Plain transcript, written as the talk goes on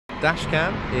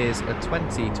Dashcam is a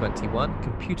 2021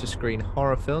 computer screen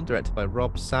horror film directed by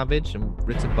Rob Savage and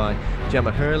written by Gemma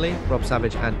Hurley, Rob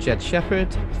Savage and Jed Shepherd.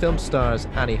 Film stars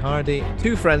Annie Hardy.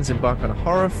 Two friends embark on a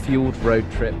horror-fueled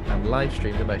road trip and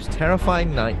livestream the most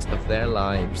terrifying night of their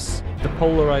lives. The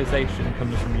polarization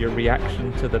comes from your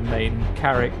reaction to the main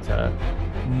character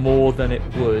more than it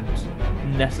would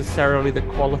necessarily the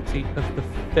quality of the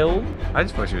film. I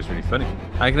just thought she was really funny.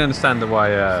 I can understand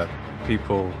why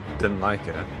people didn't like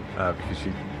her because she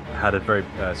had a very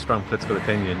strong political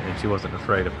opinion and she wasn't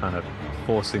afraid of kind of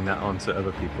forcing that onto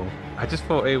other people. I just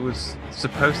thought it was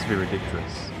supposed to be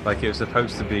ridiculous. Like, it was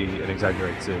supposed to be an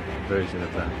exaggerated version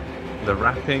of that. The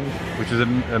rapping, which was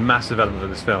a massive element of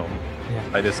this film,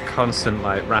 like this constant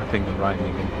like rapping and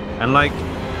rhyming and like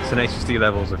Tenacious D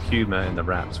levels of humour in the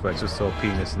raps where it's just all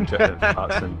penis and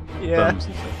parts and bums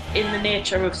and stuff. In the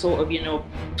nature of sort of, you know,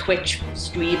 Twitch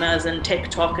streamers and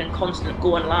TikTok and constant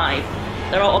going live,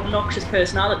 there are obnoxious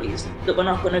personalities that we're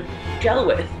not going to gel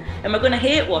with and we're going to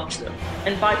hate watch them.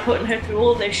 And by putting her through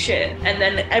all this shit, and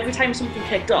then every time something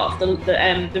kicked off,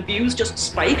 the views just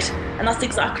spiked, and that's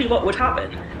exactly what would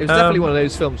happen. It was definitely one of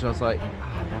those films where I was like,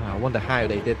 I wonder how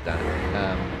they did that,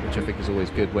 which I think is always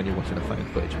good when you're watching a found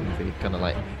footage movie. It kind of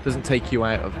like doesn't take you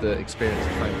out of the experience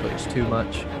of found footage too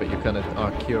much, but you kind of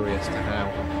are curious to how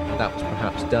that was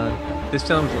perhaps done. This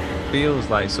film feels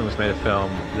like someone's made a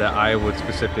film that I would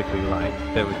specifically like,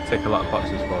 that would tick a lot of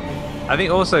boxes for me. I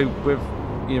think also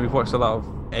we've watched a lot of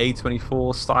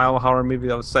A24 style horror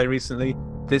movies, I would say, recently.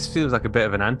 This feels like a bit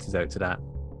of an antidote to that.